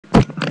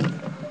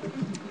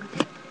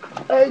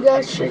I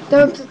got straight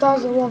down to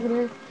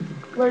 2011.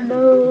 But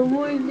no, I'm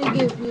going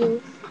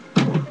to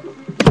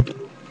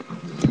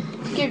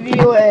give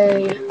you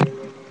a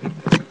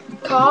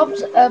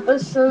Cops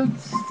episode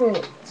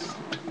 6.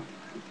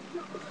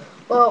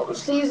 Well,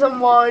 season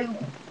 1,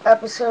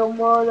 episode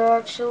 1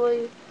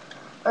 actually.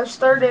 I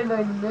started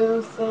a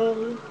new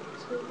thing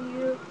to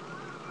you.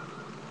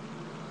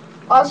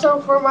 Also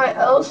for my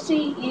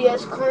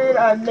LCES clan,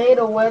 I made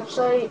a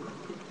website.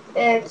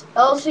 It's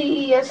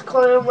LCES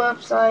clan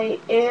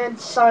website and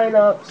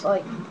signups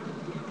like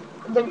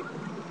the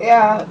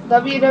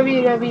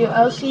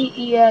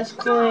www.lces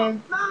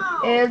clan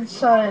and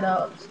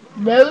signups.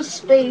 No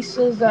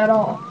spaces at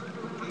all.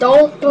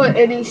 Don't put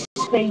any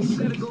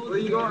spaces. Where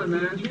you going,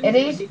 man?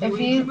 If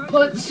you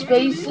put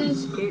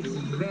spaces,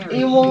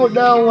 you won't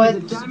know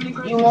what's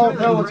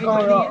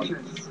going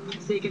on.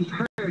 So you can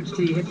purge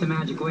till you hit the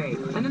magic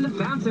wave. And then the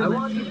bouncer. I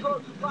want you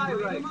folks to buy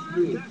right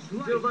street.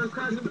 Silver and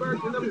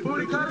Crescentburg and them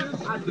booty cutters.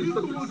 I do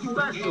something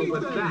special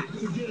with that.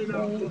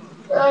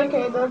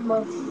 Okay, never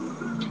mind.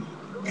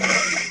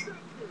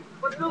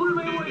 But the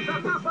women wait,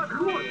 that's not my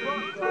course,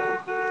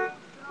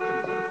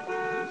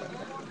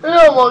 I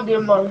don't want to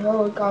get my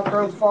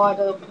helicopter and fly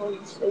to the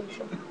police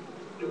station.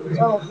 I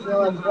don't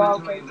feel like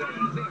walking. Of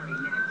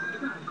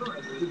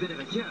course, it's a bit of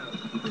a joke.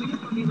 So you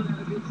want people to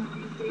have a good time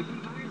in the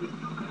station fire? You'll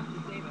have to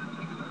save up,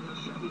 or they'll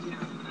shut you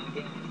down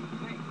again. Hey,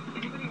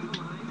 anybody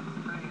online?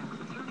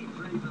 Tell me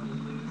friends are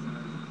losers.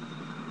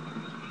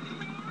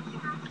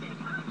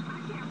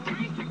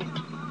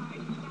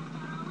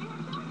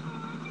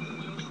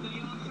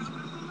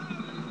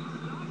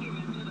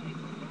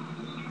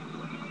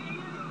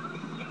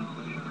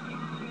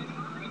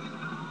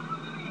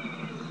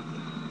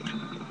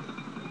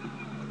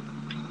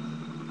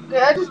 Okay,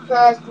 I just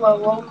passed my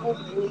local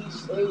police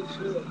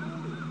station.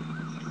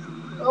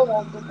 I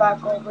won't go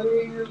back over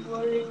here,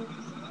 buddy.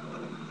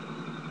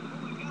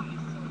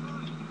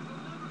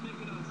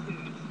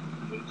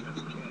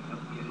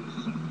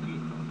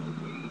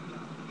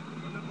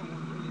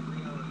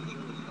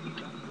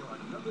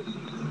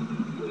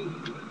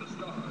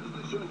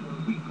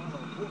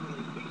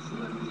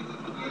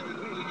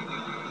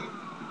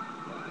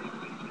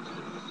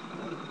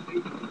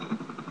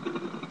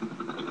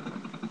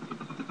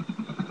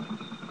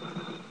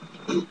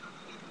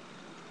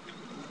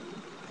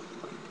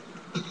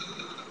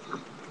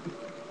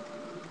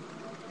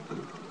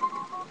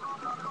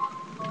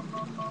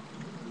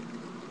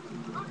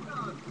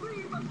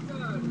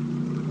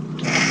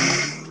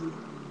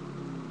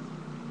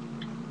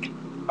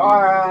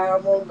 Alright,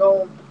 I'm gonna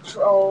go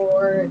patrol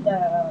it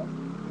down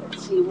and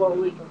see what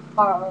we can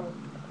find.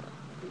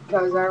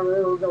 Because I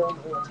really don't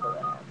know what's gonna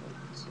happen.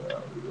 So,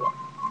 yeah.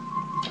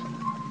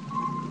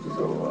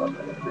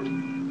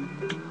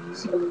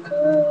 So,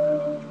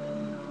 okay.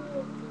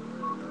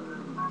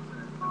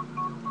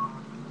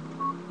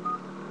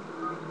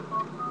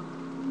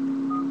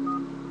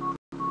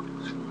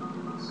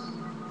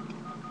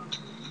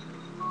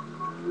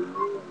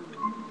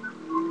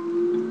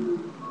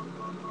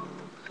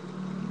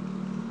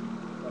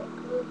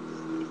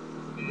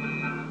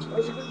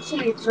 As you can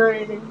see, it's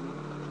raining.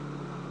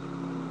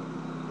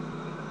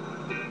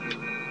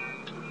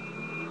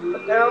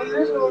 But now I'm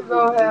just gonna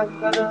go ahead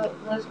and go to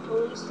this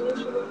police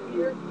station up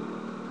here.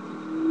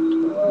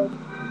 For a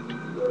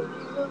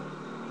reason.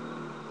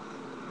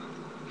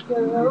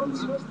 Because I'm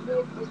supposed to be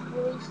at this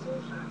police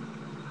station.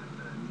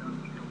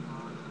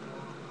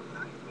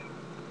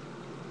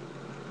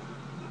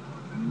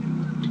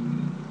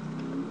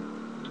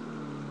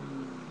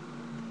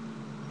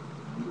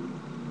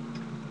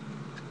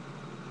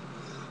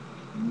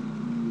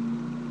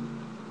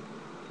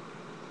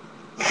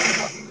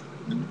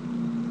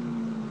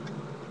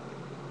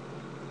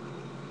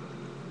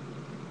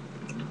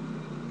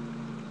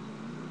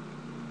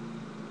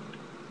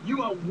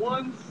 You are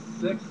one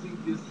sexy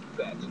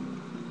dispatcher.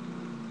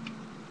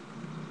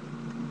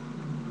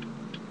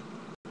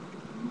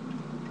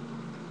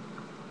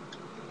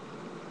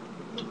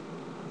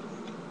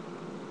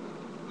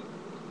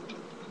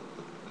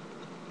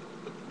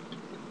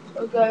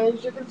 Okay,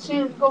 as you can see,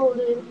 I'm going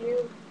in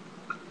here.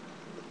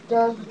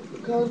 Just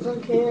because I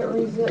can't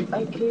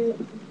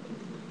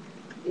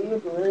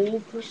even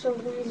read for some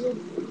reason.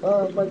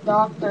 My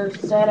doctor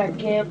said I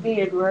can't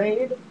be in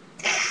raid.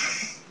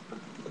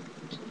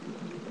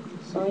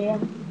 So yeah.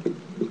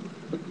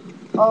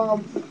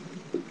 Well,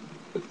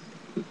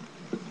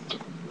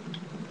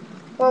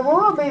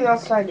 I'm being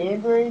outside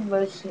in raid,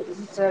 but he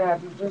said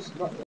I'm just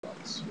not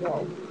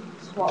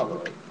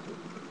swallowing.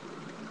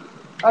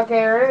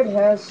 Okay, raid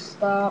has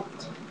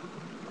stopped.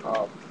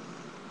 Try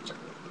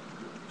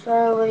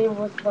to leave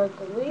with my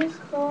police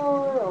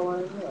car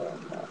or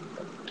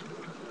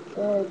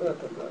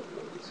helicopter.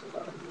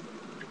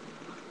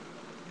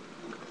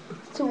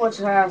 It's too much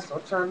hassle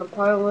trying to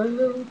pilot a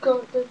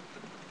helicopter.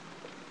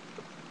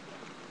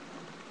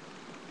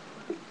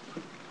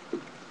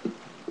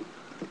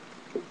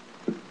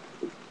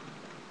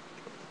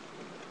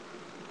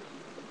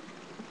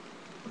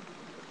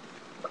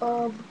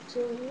 So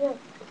yeah.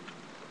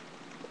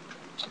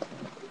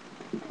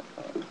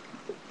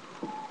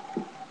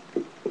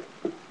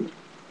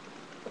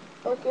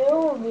 Okay, I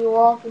will be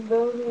walking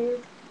down here.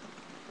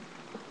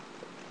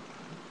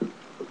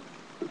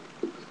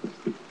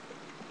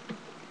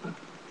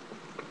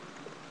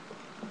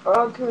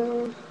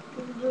 Okay,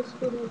 I'm just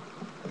gonna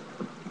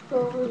go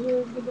over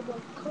here and get in my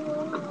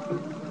car.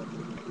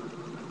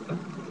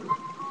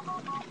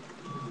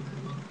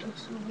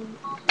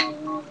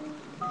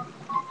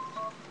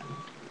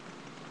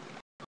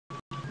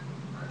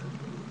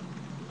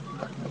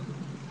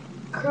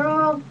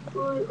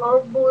 Currently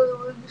on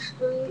Boiling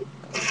Street.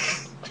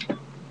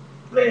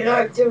 Main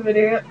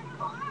activity at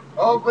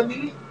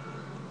Albany.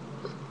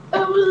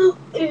 Avenue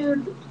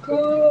and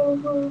I'll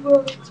go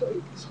ahead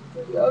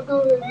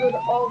and go to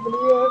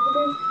Albany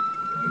Avenue.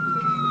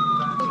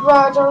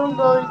 Right, I'm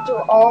going to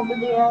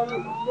Albany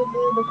Avenue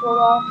to pull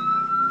off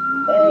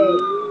a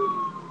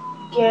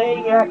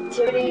gang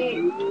activity.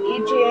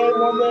 ETA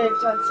 1 minute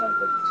 10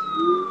 seconds.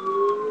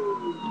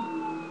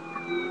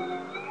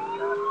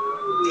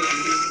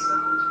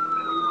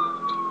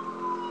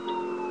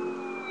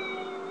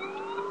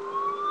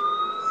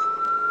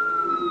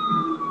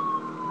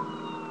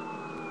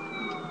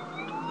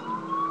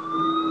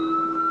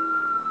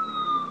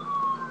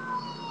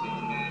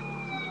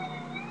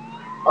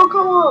 Oh,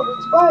 come on,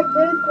 it's by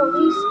the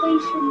police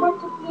station. What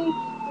the police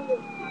do?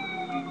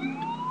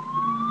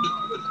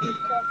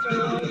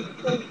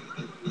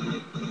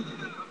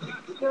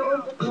 Go in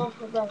the car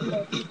for that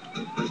day.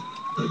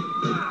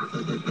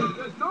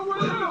 There's nowhere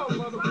to go,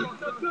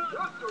 motherfucker.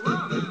 Just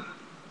around.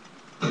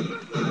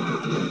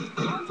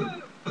 I'll get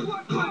him.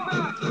 Watch my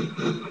back.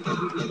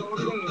 It's all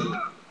good.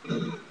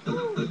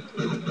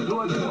 Do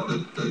it for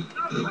him.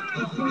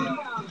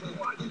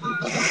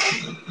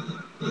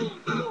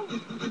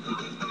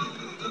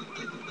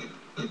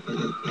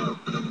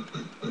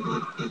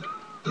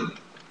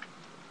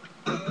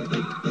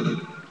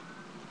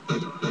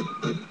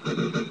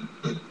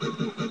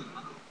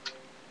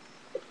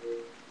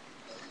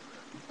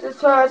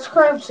 This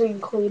crime scene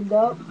cleaned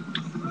up.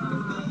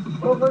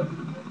 Over.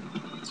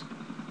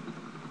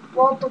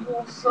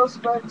 Multiple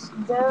suspects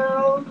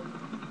down.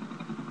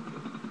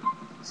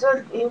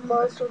 Sent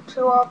emails for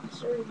 2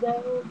 officers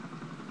down.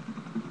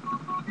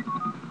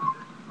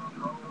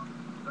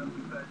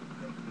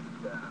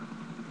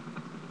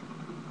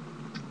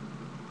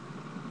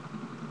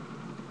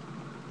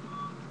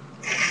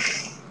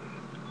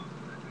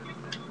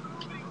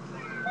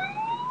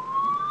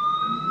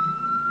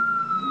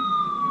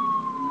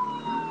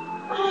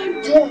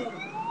 I'm dead.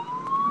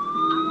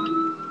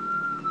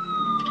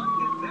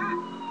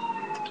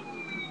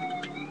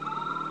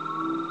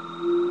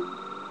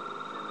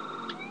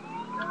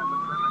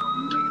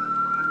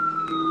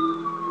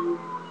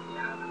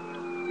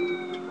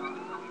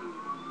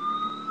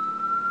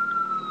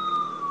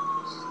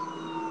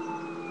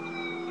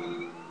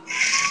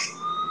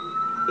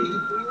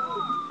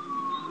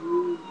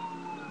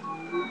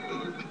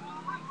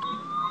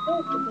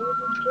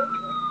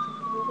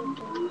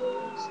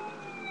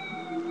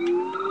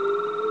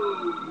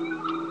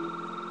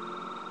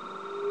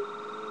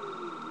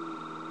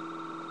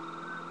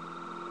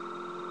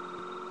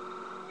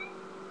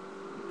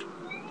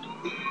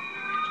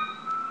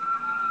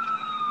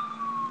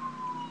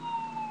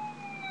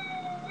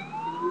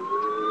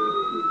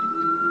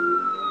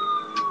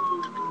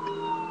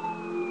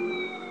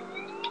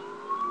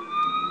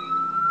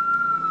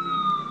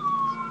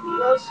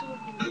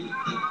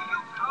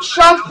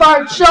 Shots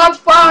fired! Shots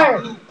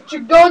fired!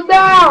 You're going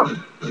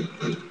down!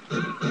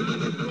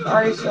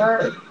 Sorry,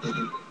 sir.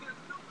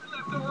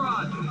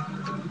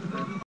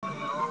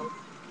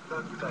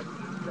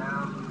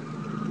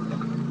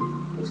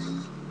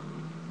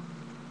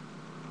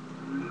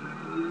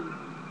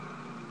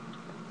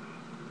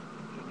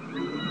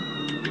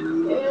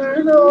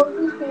 Yeah, no,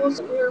 this was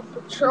here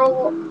for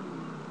trouble.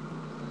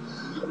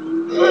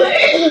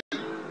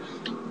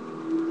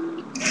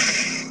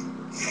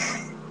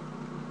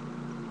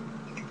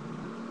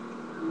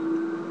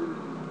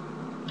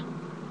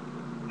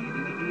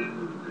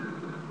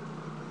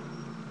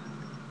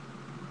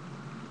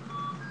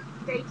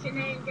 State your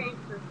name,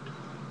 gangster.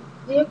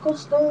 Vehicle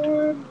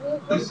stolen,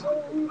 vehicle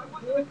stolen,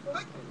 vehicle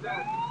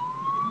stolen.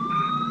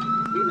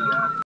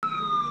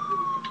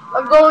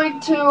 I'm going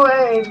to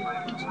a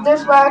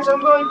dispatch.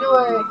 I'm going to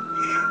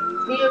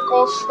a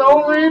vehicle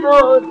stolen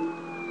on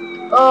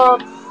I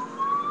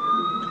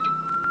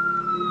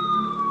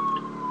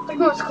think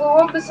it was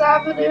Columbus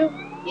Avenue.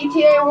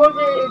 ETA 1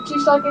 minute and 2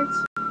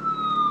 seconds.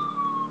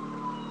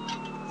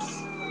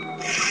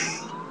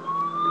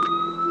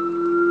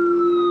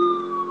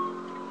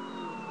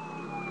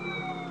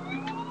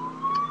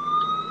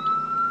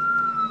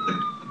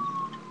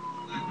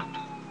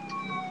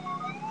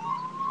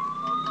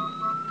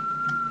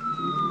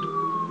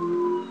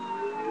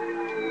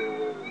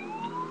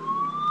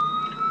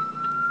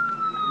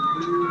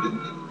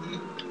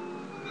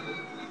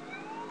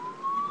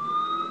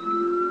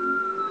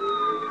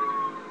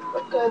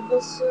 Okay,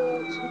 this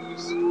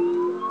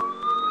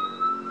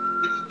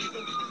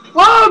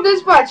whoa,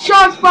 dispatch!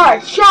 Shots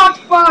fired! Shots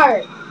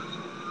fired!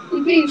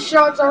 EP,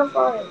 shots are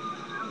fired.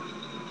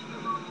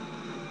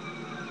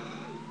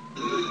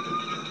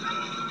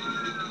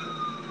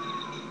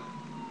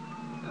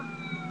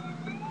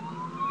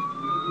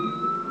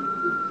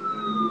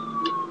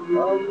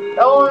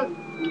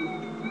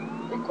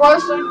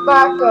 Requesting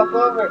backup,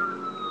 over.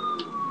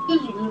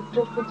 Unit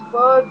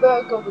 55,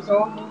 backup is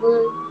on the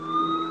way.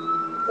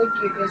 Thank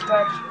you,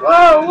 dispatch.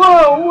 Whoa,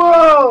 whoa,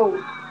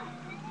 whoa!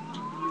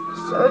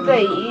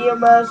 Sunday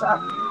EMS.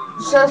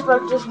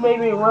 Suspect just made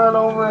me run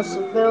over a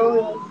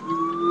civilian.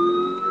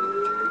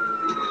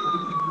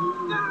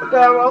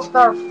 Okay, we'll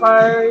start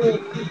firing.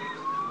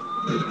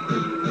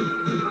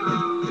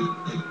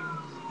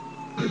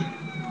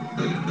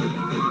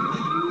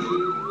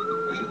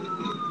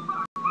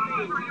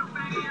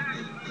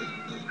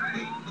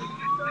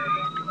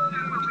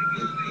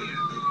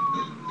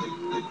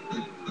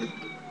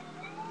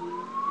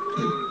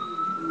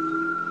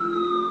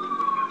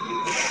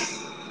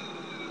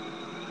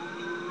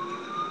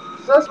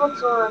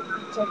 Suspects are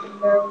taken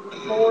down with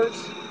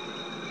force.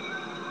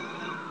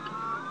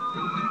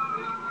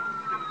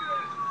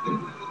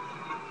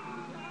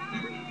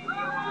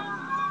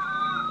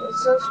 The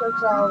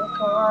suspect's out of the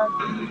car.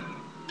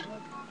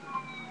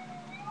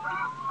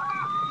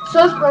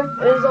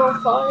 Suspect is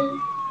on fire.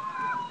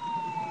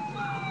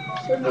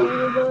 Send the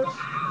EMS.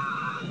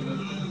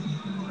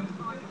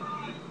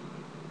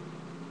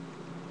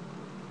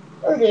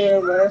 Or the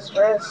EMS,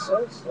 right?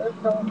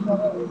 Suspect on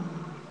fire.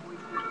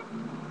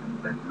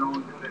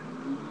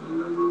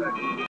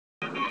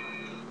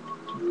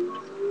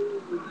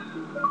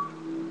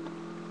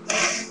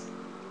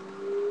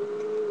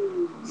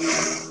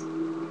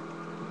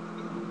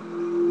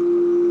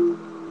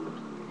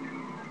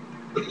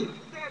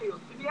 Sério,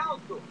 time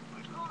alto!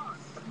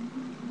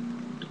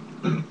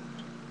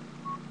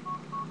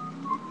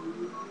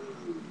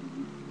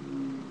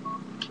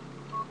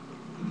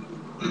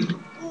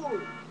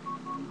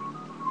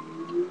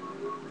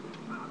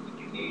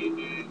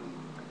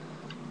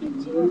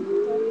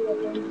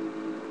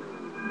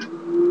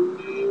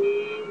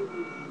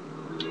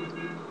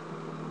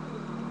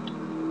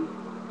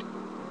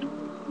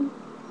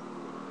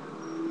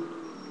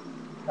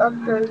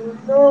 Okay, you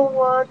know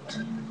what?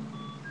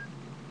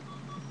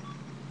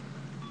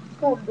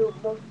 Don't do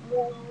no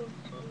more.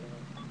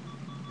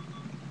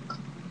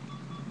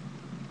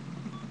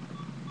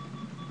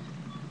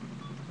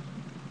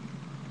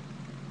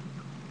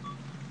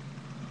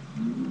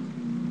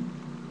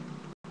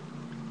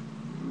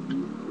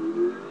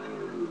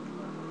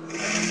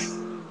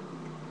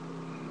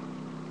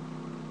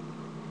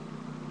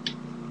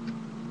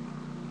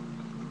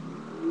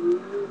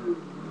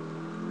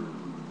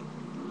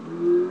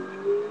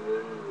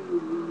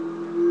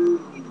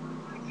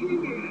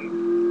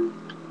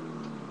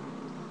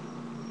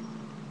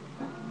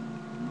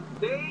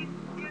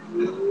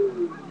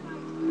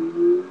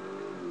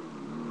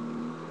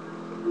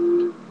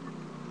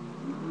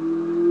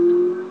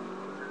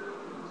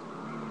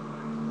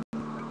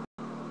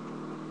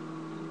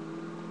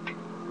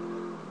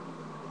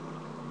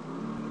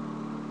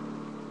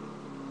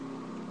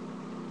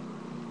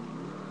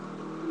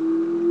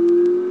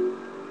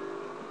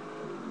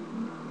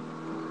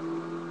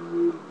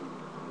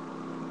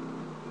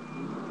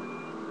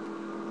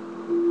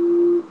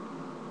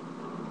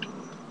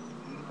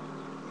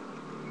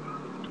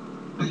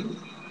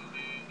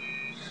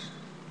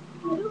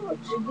 What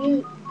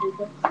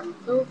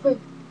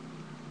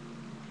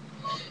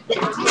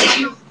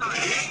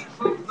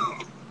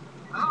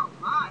Oh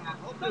my, I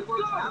hope it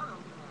works out.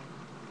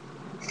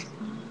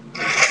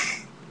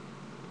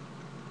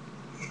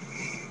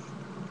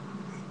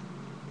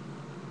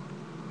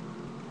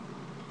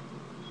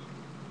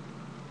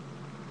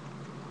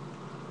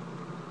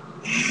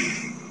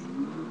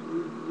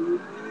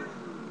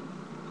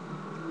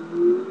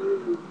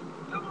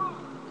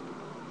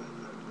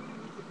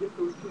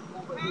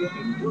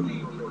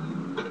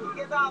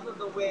 Get out of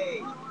the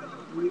way!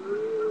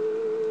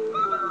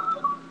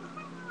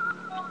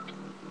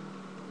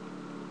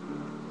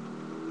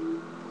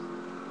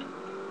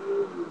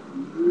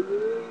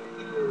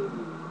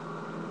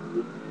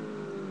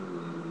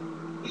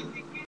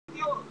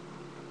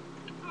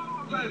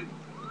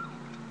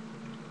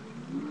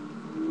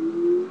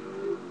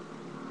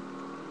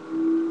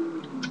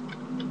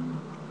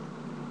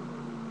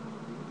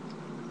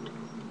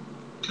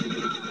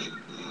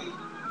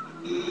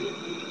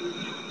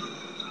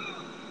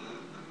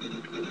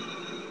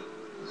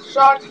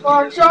 Shots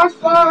fired! Shots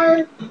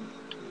fired!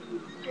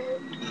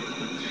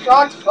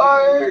 Shots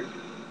fired!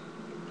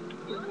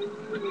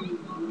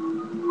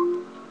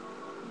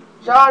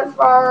 Shots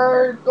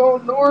fired!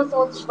 Going north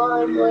on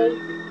Steinway.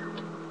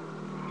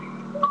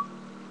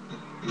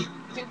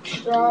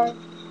 Duke's Drive.